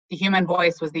the human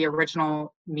voice was the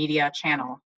original media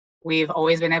channel. We've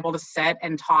always been able to sit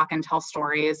and talk and tell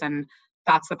stories, and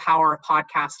that's the power of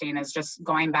podcasting, is just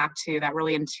going back to that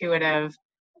really intuitive,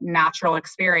 natural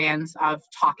experience of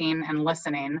talking and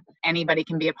listening. Anybody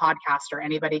can be a podcaster,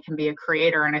 anybody can be a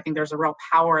creator, and I think there's a real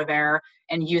power there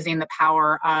in using the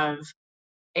power of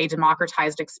a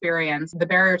democratized experience. The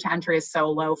barrier to entry is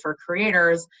so low for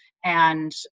creators,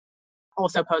 and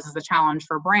also poses the challenge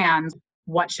for brands.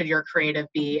 What should your creative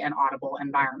be in audible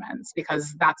environments?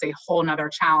 Because that's a whole nother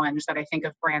challenge that I think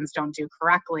if brands don't do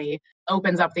correctly,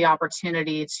 opens up the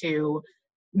opportunity to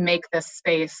make this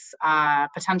space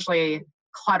potentially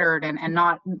cluttered and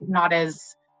not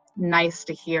as nice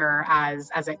to hear as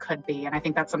it could be. And I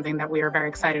think that's something that we are very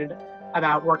excited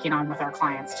about working on with our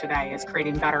clients today, is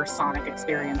creating better sonic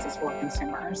experiences for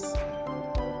consumers.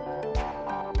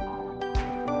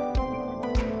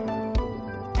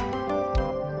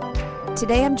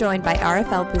 Today I'm joined by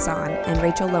RFL Buzan and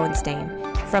Rachel Lowenstein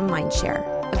from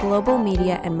MindShare, a global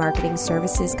media and marketing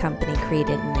services company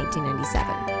created in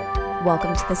 1997.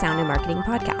 Welcome to the Sound and Marketing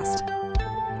Podcast.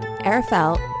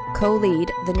 RFL,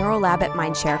 co-lead the Neural Lab at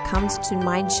MindShare, comes to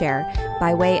MindShare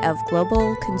by way of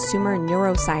global consumer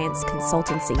neuroscience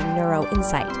consultancy Neuro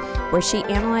Insight, where she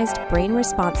analyzed brain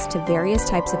response to various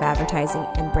types of advertising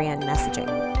and brand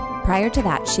messaging. Prior to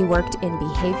that, she worked in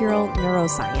behavioral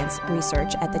neuroscience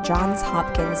research at the Johns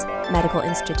Hopkins Medical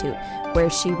Institute, where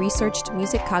she researched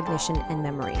music cognition and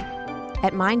memory.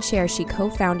 At MindShare, she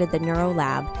co-founded the Neuro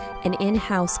Lab, an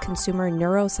in-house consumer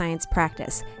neuroscience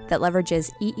practice that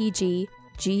leverages EEG,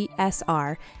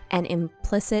 GSR, and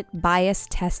implicit bias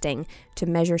testing to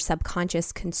measure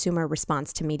subconscious consumer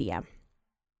response to media.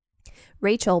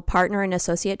 Rachel, partner and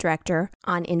associate director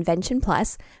on Invention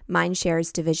Plus,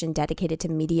 MindShare's division dedicated to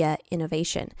media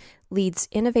innovation, leads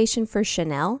innovation for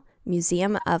Chanel,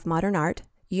 Museum of Modern Art,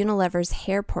 Unilever's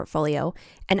hair portfolio,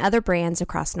 and other brands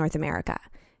across North America.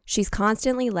 She's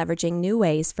constantly leveraging new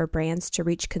ways for brands to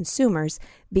reach consumers,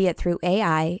 be it through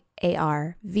AI,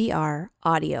 AR, VR,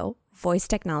 audio, voice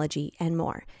technology, and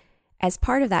more. As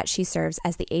part of that, she serves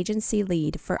as the agency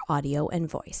lead for audio and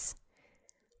voice.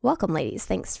 Welcome, ladies.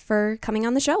 Thanks for coming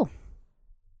on the show.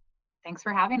 Thanks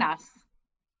for having us.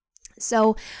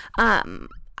 So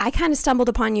I kind of stumbled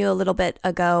upon you a little bit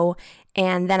ago,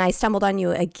 and then I stumbled on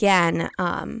you again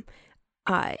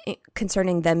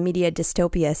concerning the Media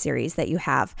Dystopia series that you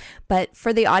have. But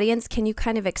for the audience, can you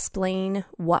kind of explain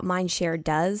what MindShare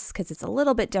does? Because it's a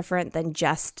little bit different than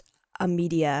just a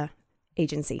media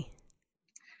agency.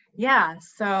 Yeah,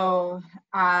 so,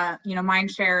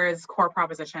 MindShare's core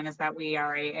proposition is that we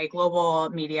are a global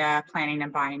media planning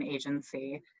and buying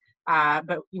agency.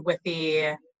 But with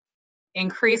the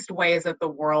increased ways that the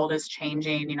world is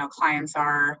changing, clients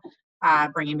are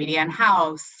bringing media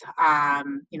in-house,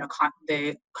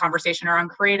 the conversation around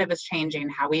creative is changing,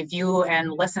 how we view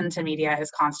and listen to media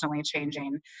is constantly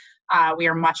changing. We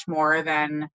are much more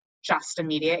than just a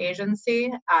media agency,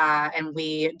 and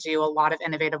we do a lot of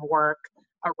innovative work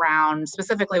around,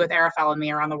 specifically with RFL and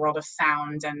me, around the world of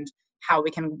sound and how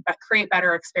we can create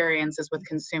better experiences with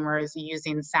consumers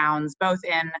using sounds, both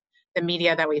in the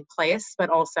media that we place,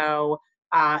 but also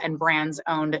in brands'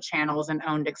 owned channels and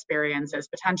owned experiences,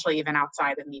 potentially even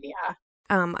outside of media.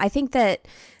 I think that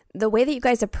the way that you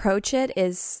guys approach it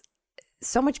is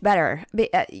so much better.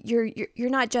 You're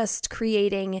not just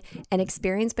creating an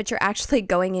experience, but you're actually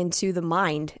going into the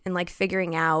mind and like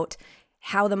figuring out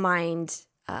how the mind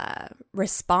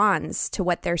responds to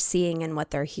what they're seeing and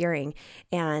what they're hearing.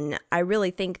 And I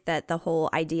really think that the whole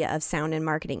idea of sound and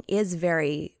marketing is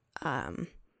very,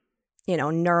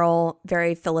 neural,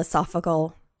 very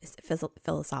philosophical.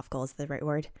 Philosophical is the right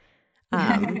word.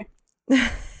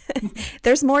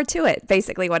 There's more to it,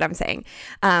 basically what I'm saying.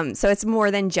 So it's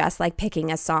more than just like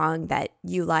picking a song that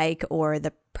you like or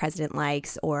the president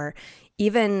likes or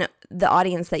even the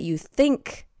audience that you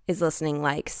think is listening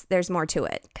likes. There's more to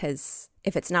it, because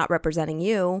if it's not representing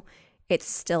you, it's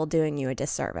still doing you a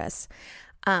disservice.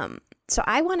 So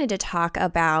I wanted to talk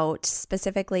about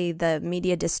specifically the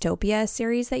Media Dystopia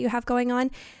series that you have going on.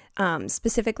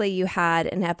 Specifically, you had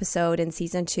an episode in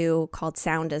season 2 called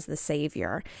Sound as the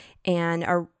Savior. And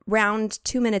around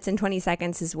 2 minutes and 20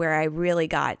 seconds is where I really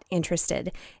got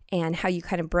interested, and how you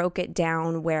kind of broke it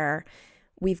down, where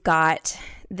we've got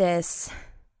this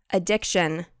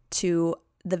addiction to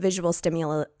the visual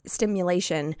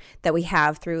stimulation that we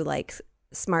have through like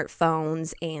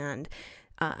smartphones and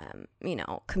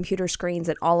computer screens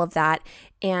and all of that.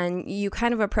 And you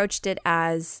kind of approached it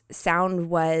as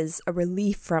sound was a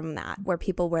relief from that, where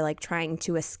people were like trying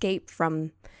to escape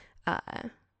from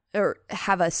or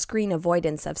have a screen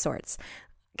avoidance of sorts.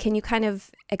 Can you kind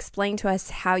of explain to us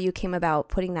how you came about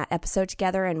putting that episode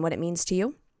together and what it means to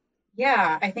you?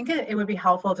 Yeah, I think it would be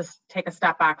helpful to take a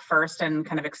step back first and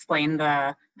kind of explain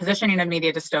the positioning of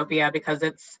media dystopia, because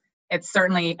it's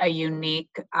certainly a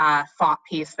unique thought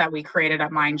piece that we created at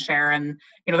MindShare. And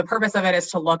the purpose of it is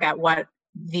to look at what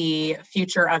the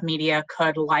future of media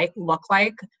could look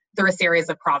like through a series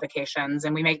of provocations.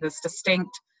 And we make this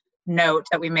distinct note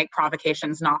that we make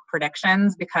provocations, not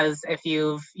predictions, because if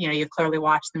you've clearly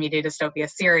watched the media dystopia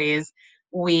series,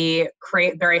 we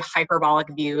create very hyperbolic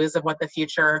views of what the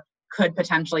future could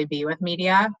potentially be with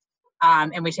media.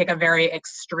 And we take a very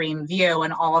extreme view,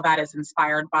 and all of that is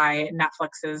inspired by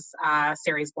Netflix's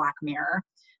series Black Mirror,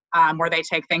 where they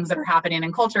take things that are happening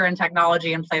in culture and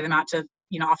technology and play them out to,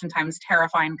 oftentimes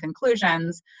terrifying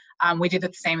conclusions. We do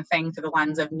the same thing through the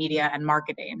lens of media and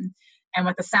marketing. And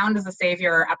with the Sound as a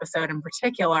Savior episode in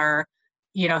particular,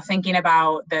 thinking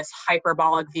about this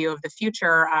hyperbolic view of the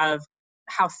future of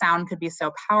how sound could be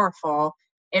so powerful,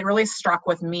 it really struck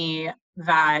with me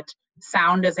that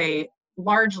sound is a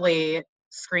largely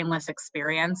screenless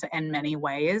experience in many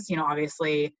ways.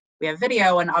 Obviously we have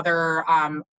video and other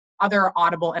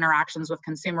audible interactions with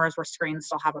consumers where screens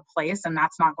still have a place, and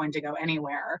that's not going to go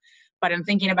anywhere. But in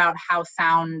thinking about how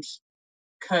sound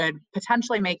could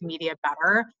potentially make media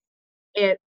better,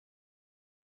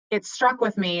 it struck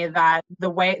with me that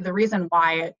the reason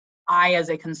why I, as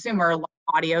a consumer, love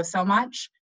audio so much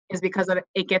is because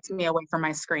it gets me away from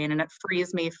my screen, and it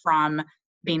frees me from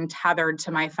being tethered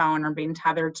to my phone or being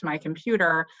tethered to my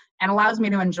computer, and allows me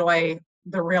to enjoy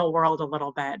the real world a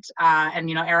little bit. And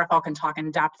Arafel can talk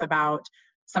in depth about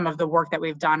some of the work that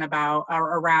we've done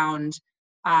around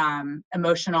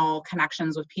emotional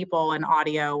connections with people in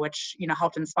audio, which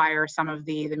helped inspire some of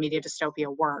the media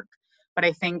dystopia work. But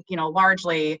I think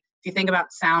largely, if you think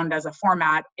about sound as a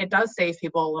format, it does save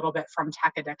people a little bit from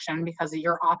tech addiction, because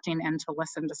you're opting in to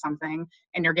listen to something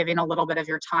and you're giving a little bit of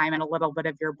your time and a little bit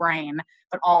of your brain,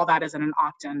 but all that is in an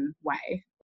opt-in way.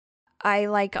 I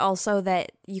like also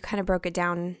that you kind of broke it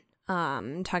down,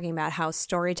 talking about how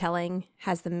storytelling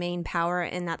has the main power,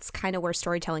 and that's kind of where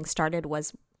storytelling started,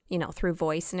 was, through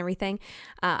voice and everything.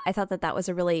 I thought that was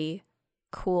a really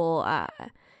cool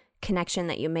connection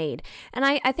that you made. And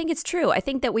I think it's true. I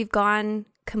think that we've gone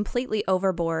completely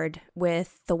overboard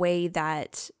with the way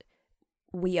that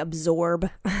we absorb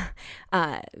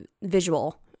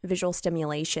visual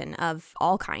stimulation of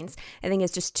all kinds. I think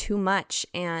it's just too much.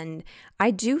 And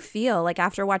I do feel like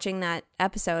after watching that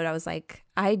episode, I was like,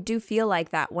 I do feel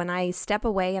like that when I step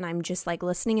away and I'm just like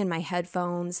listening in my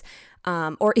headphones,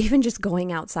 or even just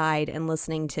going outside and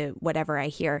listening to whatever I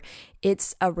hear,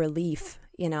 it's a relief,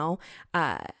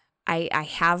 I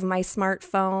have my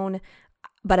smartphone,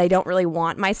 but I don't really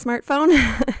want my smartphone.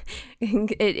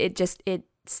 it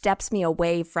steps me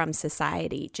away from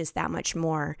society just that much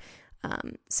more.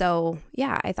 So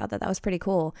yeah, I thought that was pretty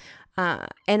cool.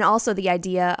 And also the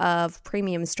idea of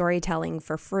premium storytelling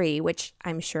for free, which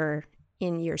I'm sure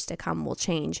in years to come will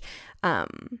change.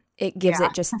 It gives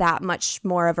it just that much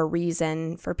more of a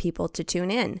reason for people to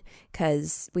tune in,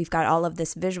 because we've got all of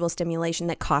this visual stimulation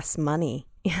that costs money.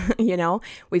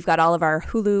 We've got all of our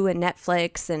Hulu and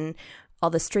Netflix and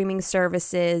all the streaming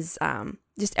services.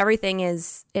 Just everything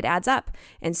it adds up.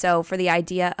 And so for the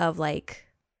idea of like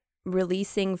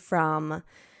releasing from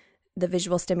the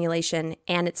visual stimulation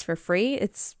and it's for free,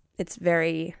 it's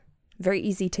very, very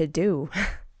easy to do.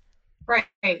 Right.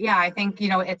 Yeah, I think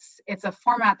it's a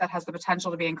format that has the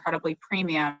potential to be incredibly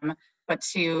premium, but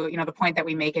to the point that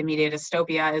we make in media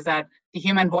dystopia is that the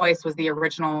human voice was the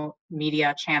original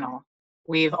media channel.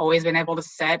 We've always been able to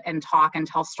sit and talk and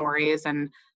tell stories,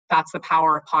 and that's the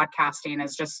power of podcasting,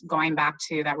 is just going back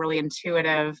to that really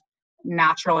intuitive,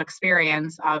 natural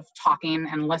experience of talking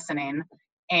and listening.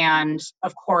 And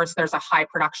of course, there's a high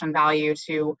production value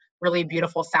to really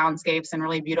beautiful soundscapes and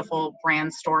really beautiful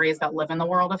brand stories that live in the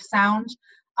world of sound.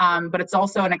 But it's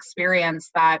also an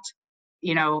experience that,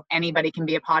 anybody can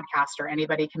be a podcaster,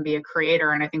 anybody can be a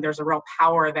creator. And I think there's a real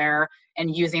power there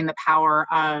in using the power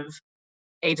of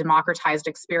a democratized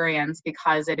experience,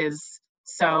 because it is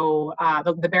so,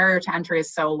 the barrier to entry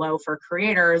is so low for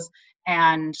creators,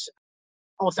 and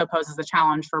also poses a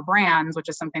challenge for brands, which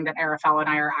is something that Arafel and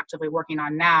I are actively working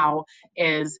on now,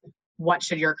 is what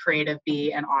should your creative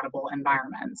be in audible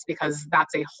environments? Because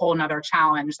that's a whole nother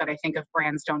challenge that I think if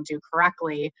brands don't do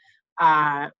correctly,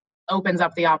 opens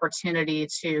up the opportunity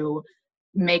to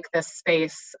make this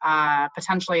space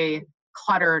potentially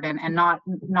cluttered and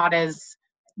not as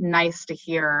nice to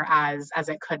hear as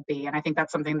it could be. And I think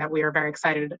that's something that we are very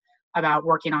excited about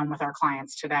working on with our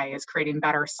clients today, is creating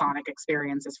better sonic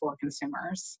experiences for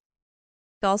consumers.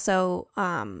 Also,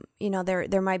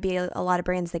 there might be a lot of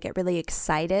brands that get really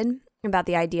excited about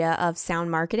the idea of sound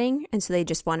marketing, and so they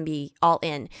just want to be all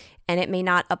in, and it may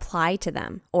not apply to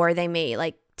them, or they may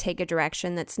like take a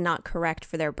direction that's not correct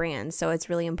for their brand. So it's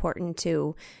really important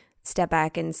to step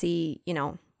back and see,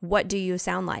 what do you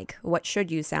sound like? What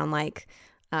should you sound like?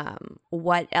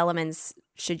 What elements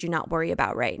should you not worry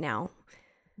about right now?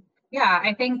 Yeah,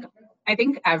 I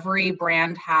think every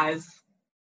brand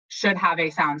should have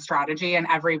a sound strategy, and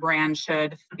every brand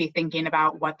should be thinking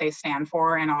about what they stand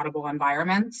for in audible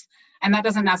environments. And that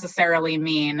doesn't necessarily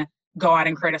mean go out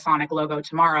and create a sonic logo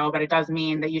tomorrow, but it does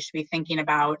mean that you should be thinking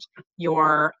about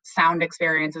your sound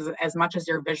experiences as much as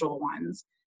your visual ones.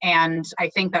 And I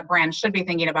think that brands should be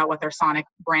thinking about what their sonic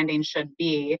branding should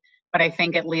be, but I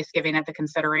think at least giving it the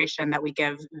consideration that we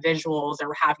give visuals,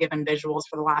 or have given visuals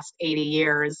for the last 80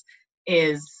 years,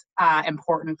 is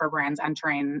important for brands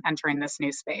entering this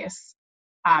new space.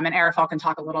 And Arafel can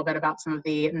talk a little bit about some of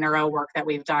the neuro work that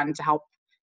we've done to help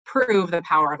prove the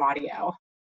power of audio.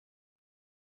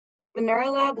 The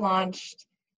NeuroLab launched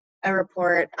a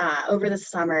report over the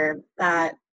summer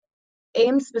that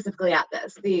aimed specifically at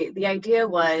this. The idea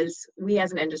was, we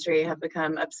as an industry have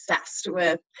become obsessed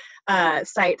with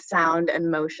sight, sound,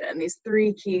 and motion, these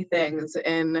three key things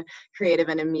in creative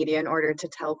and in media in order to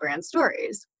tell brand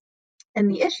stories. And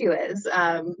the issue is,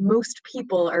 most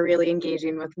people are really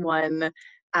engaging with one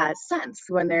sense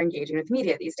when they're engaging with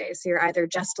media these days. So you're either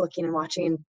just looking and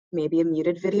watching maybe a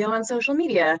muted video on social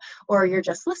media, or you're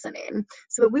just listening.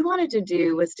 So what we wanted to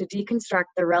do was to deconstruct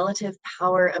the relative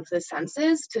power of the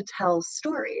senses to tell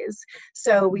stories.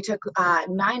 So we took 9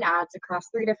 ads across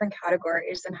 3 different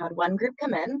categories and had one group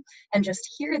come in and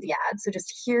just hear the ad, so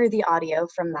just hear the audio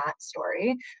from that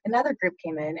story. Another group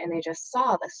came in and they just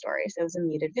saw the story, so it was a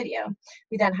muted video.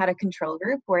 We then had a control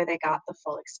group where they got the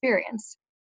full experience.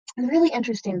 The really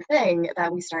interesting thing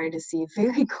that we started to see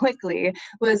very quickly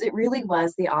was it really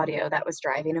was the audio that was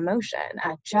driving emotion.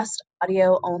 Just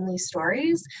audio-only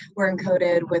stories were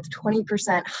encoded with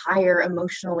 20% higher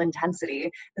emotional intensity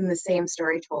than the same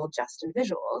story told just in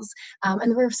visuals.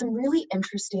 And there were some really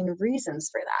interesting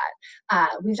reasons for that.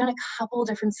 We've done a couple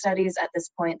different studies at this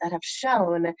point that have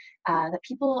shown that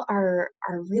people are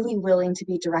really willing to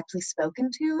be directly spoken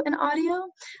to in audio.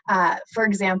 For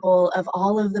example, of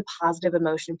all of the positive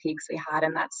emotion peaks we had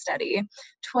in that study,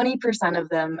 20% of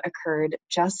them occurred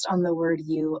just on the word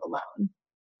 "you" alone.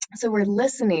 So we're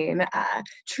listening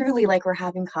truly like we're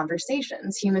having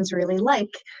conversations. Humans really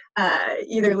like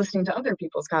either listening to other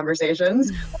people's conversations,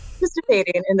 or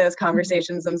participating in those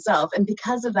conversations themselves. And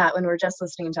because of that, when we're just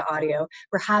listening to audio,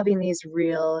 we're having these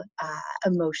real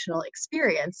emotional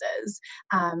experiences.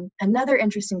 Another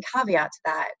interesting caveat to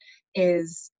that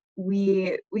is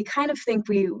we kind of think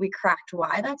we cracked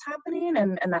why that's happening,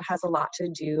 and that has a lot to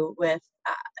do with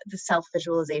the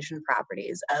self-visualization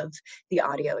properties of the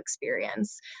audio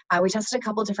experience. We tested a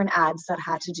couple different ads that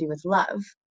had to do with love.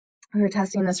 We were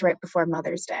testing this right before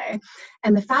Mother's Day.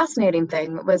 And the fascinating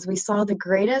thing was we saw the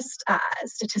greatest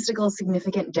statistical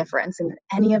significant difference in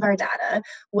any of our data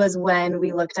was when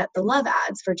we looked at the love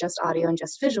ads for just audio and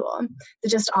just visual. The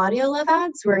just audio love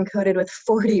ads were encoded with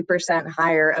 40%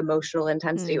 higher emotional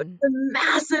intensity, which is a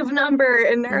massive number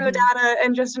in neuro data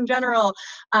and just in general.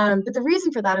 But the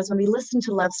reason for that is when we listen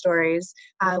to love stories,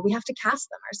 we have to cast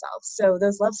them ourselves. So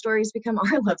those love stories become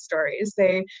our love stories.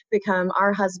 They become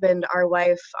our husband, our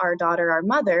wife, our daughter, our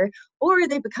mother, or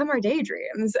they become our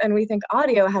daydreams. And we think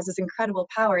audio has this incredible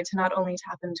power to not only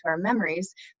tap into our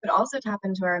memories, but also tap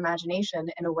into our imagination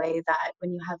in a way that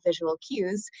when you have visual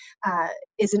cues,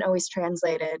 isn't always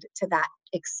translated to that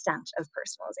extent of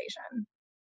personalization.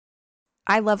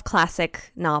 I love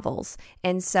classic novels.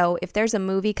 And so if there's a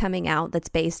movie coming out that's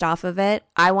based off of it,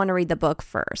 I want to read the book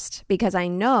first because I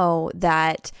know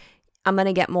that I'm going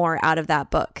to get more out of that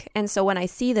book. And so when I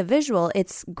see the visual,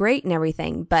 it's great and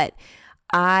everything, but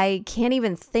I can't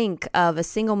even think of a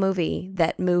single movie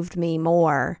that moved me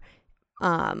more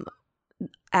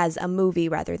as a movie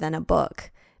rather than a book,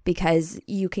 because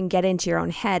you can get into your own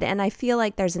head. And I feel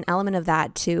like there's an element of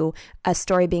that to a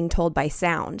story being told by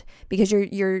sound, because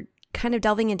you're kind of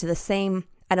delving into the same,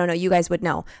 I don't know, you guys would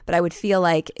know, but I would feel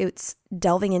like it's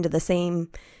delving into the same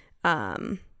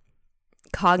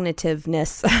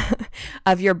cognitiveness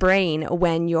of your brain.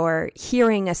 When you're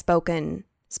hearing a spoken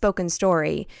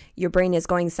story, your brain is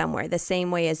going somewhere, the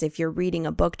same way as if you're reading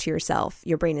a book to yourself,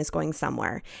 your brain is going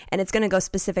somewhere, and it's going to go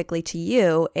specifically to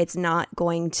you. It's not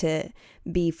going to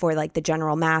be for like the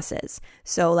general masses.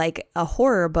 So like a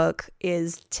horror book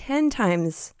is 10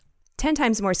 times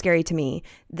more scary to me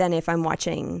than if I'm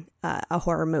watching a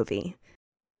horror movie.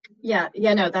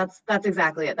 No, that's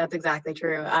exactly it. That's exactly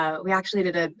true. We actually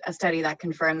did a study that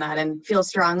confirmed that and feel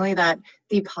strongly that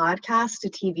the podcast to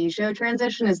TV show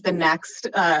transition is the next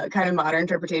kind of modern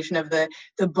interpretation of the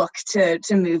book to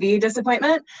movie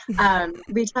disappointment.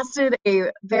 We tested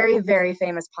a very, very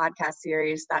famous podcast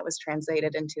series that was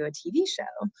translated into a TV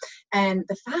show. And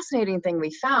the fascinating thing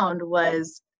we found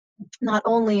was not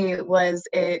only was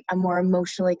it a more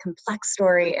emotionally complex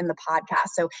story in the podcast,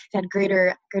 so it had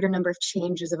greater number of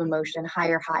changes of emotion,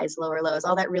 higher highs, lower lows,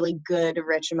 all that really good,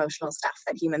 rich emotional stuff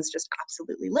that humans just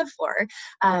absolutely live for.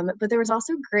 But there was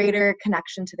also greater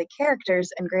connection to the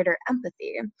characters and greater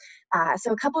empathy.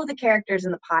 So a couple of the characters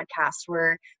in the podcast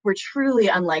were truly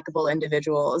unlikable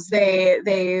individuals.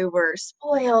 They were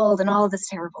spoiled and all of this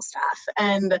terrible stuff.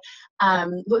 And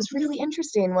what was really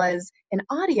interesting was in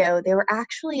audio, they were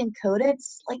actually encoded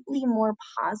slightly more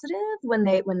positive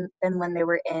than when they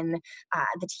were in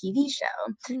the TV show.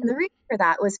 And the reason for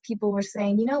that was people were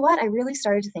saying, you know what, I really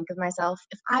started to think of myself,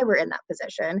 if I were in that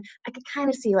position, I could kind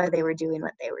of see why they were doing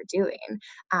what they were doing.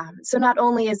 So not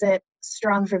only is it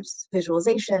strong for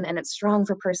visualization and it's strong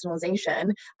for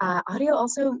personalization, audio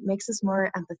also makes us more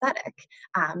empathetic.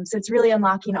 So it's really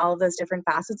unlocking all of those different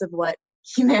facets of what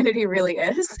humanity really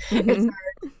is. It's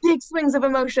our big swings of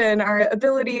emotion, our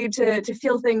ability to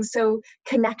feel things so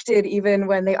connected even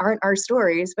when they aren't our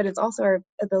stories, but it's also our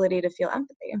ability to feel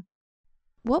empathy.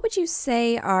 What would you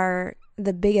say are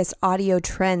the biggest audio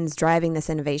trends driving this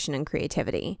innovation and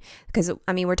creativity? Because,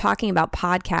 I mean, we're talking about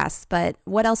podcasts, but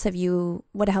what else have you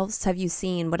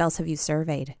seen? What else have you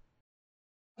surveyed?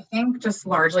 I think just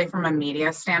largely from a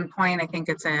media standpoint, I think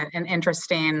it's an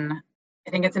interesting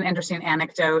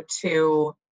anecdote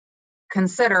to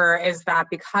consider, is that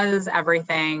because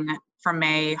everything from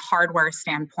a hardware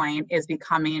standpoint is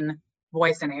becoming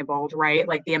voice enabled, right?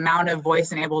 Like the amount of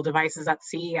voice enabled devices at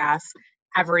CES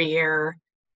every year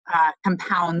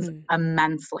compounds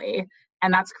immensely.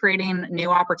 And that's creating new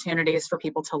opportunities for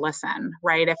people to listen,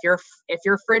 right? If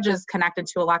your fridge is connected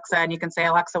to Alexa and you can say,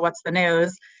 Alexa, what's the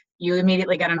news? You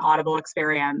immediately get an audible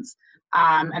experience.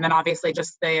 And then obviously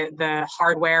just the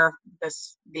hardware,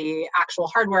 the actual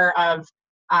hardware of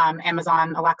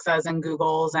Amazon Alexas and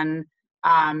Googles,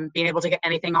 and being able to get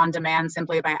anything on demand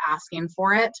simply by asking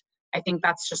for it. I think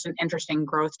that's just an interesting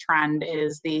growth trend,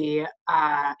 is the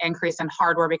increase in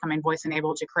hardware becoming voice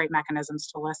enabled to create mechanisms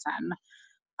to listen.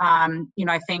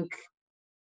 I think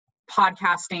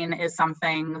podcasting is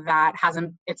something that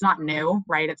it's not new,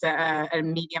 right? It's a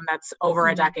medium that's over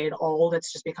a decade old.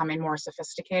 It's just becoming more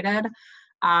sophisticated.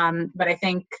 But I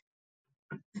think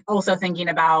also thinking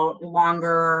about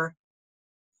longer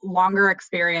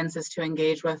experiences to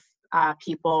engage with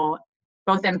people,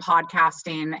 both in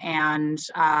podcasting and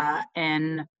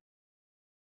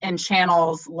in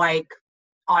channels like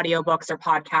audiobooks or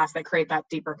podcasts that create that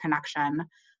deeper connection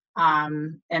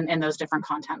in those different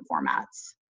content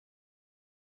formats.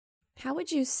 How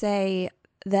would you say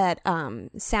that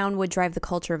sound would drive the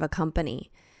culture of a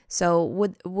company? So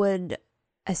would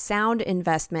a sound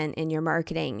investment in your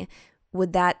marketing,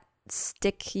 would that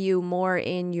stick you more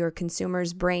in your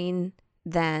consumer's brain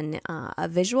than a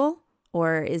visual?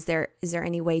 Or is there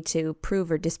any way to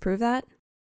prove or disprove that?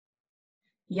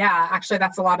 Yeah, actually,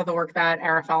 that's a lot of the work that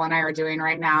Arafel and I are doing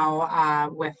right now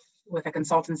with a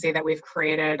consultancy that we've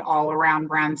created all around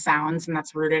brand sounds, and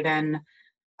that's rooted in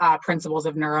principles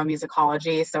of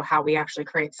neuromusicology. So how we actually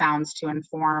create sounds to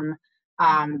inform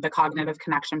the cognitive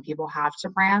connection people have to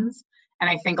brands. And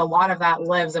I think a lot of that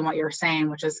lives in what you're saying,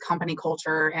 which is company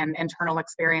culture and internal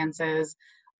experiences,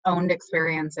 owned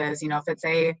experiences. If it's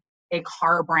a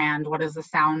car brand, what is the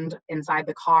sound inside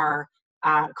the car?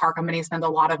 Car companies spend a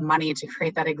lot of money to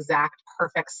create that exact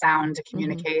perfect sound to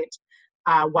communicate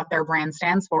what their brand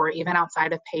stands for, even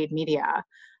outside of paid media.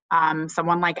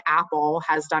 Someone like Apple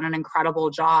has done an incredible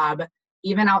job,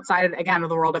 even outside, again, of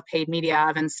the world of paid media,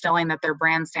 of instilling that their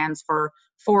brand stands for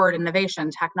forward innovation,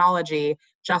 technology,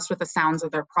 just with the sounds of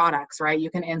their products, right?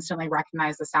 You can instantly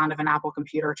recognize the sound of an Apple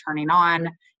computer turning on,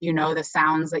 the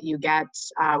sounds that you get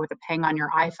with a ping on your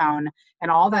iPhone, and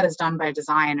all that is done by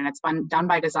design, and it's been done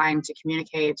by design to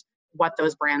communicate what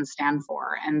those brands stand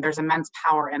for, and there's immense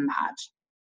power in that.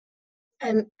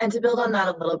 And to build on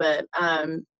that a little bit,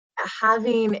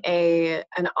 having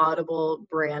an audible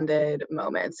branded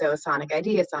moment, so a sonic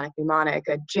ID, a sonic mnemonic,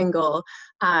 a jingle,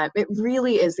 it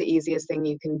really is the easiest thing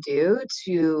you can do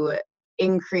to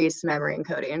increase memory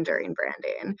encoding during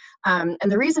branding.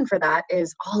 And the reason for that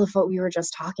is all of what we were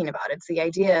just talking about. It's the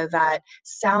idea that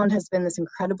sound has been this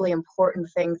incredibly important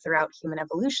thing throughout human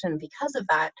evolution. Because of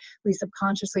that, we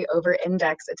subconsciously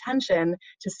over-index attention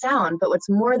to sound. But what's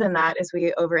more than that is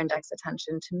we over-index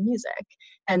attention to music.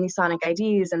 And these sonic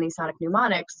IDs and these sonic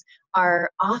mnemonics are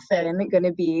often going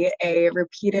to be a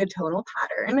repeated tonal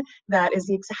pattern that is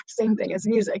the exact same thing as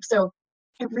music. So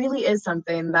it really is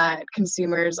something that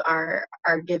consumers are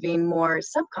giving more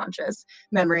subconscious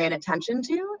memory and attention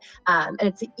to. And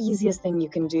it's the easiest thing you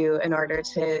can do in order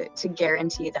to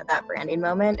guarantee that branding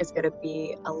moment is going to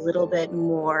be a little bit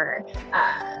more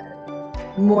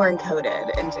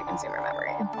encoded into consumer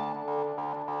memory.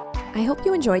 I hope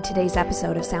you enjoyed today's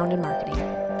episode of Sound and Marketing.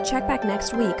 Check back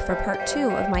next week for part 2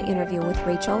 of my interview with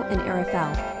Rachel and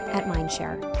Arafel at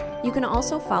MindShare. You can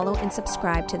also follow and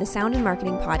subscribe to the Sound and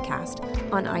Marketing podcast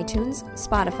on iTunes,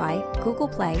 Spotify, Google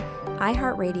Play,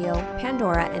 iHeartRadio,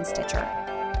 Pandora, and Stitcher.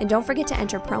 And don't forget to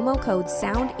enter promo code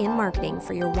SOUNDINMARKETING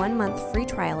for your 1-month free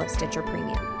trial of Stitcher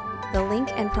Premium. The link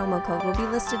and promo code will be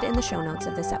listed in the show notes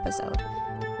of this episode.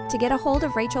 To get a hold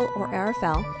of Rachel or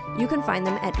Arafel, you can find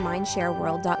them at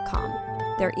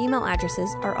mindshareworld.com. Their email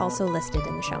addresses are also listed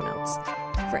in the show notes.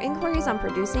 For inquiries on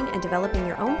producing and developing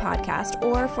your own podcast,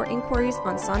 or for inquiries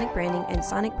on sonic branding and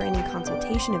sonic branding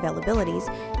consultation availabilities,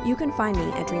 you can find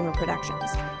me at Dreamer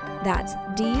Productions. That's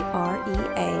DREAMR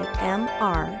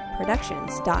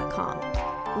Productions.com,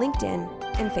 LinkedIn,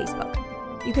 and Facebook.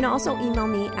 You can also email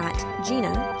me at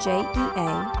Gina,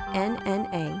 JEANNA,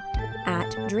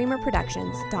 at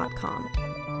dreamerproductions.com.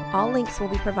 All links will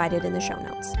be provided in the show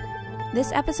notes.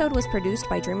 This episode was produced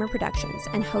by Dreamer Productions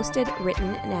and hosted,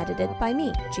 written, and edited by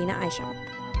me, Gina Isham.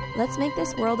 Let's make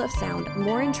this world of sound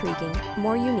more intriguing,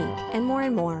 more unique, and more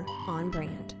on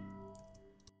brand.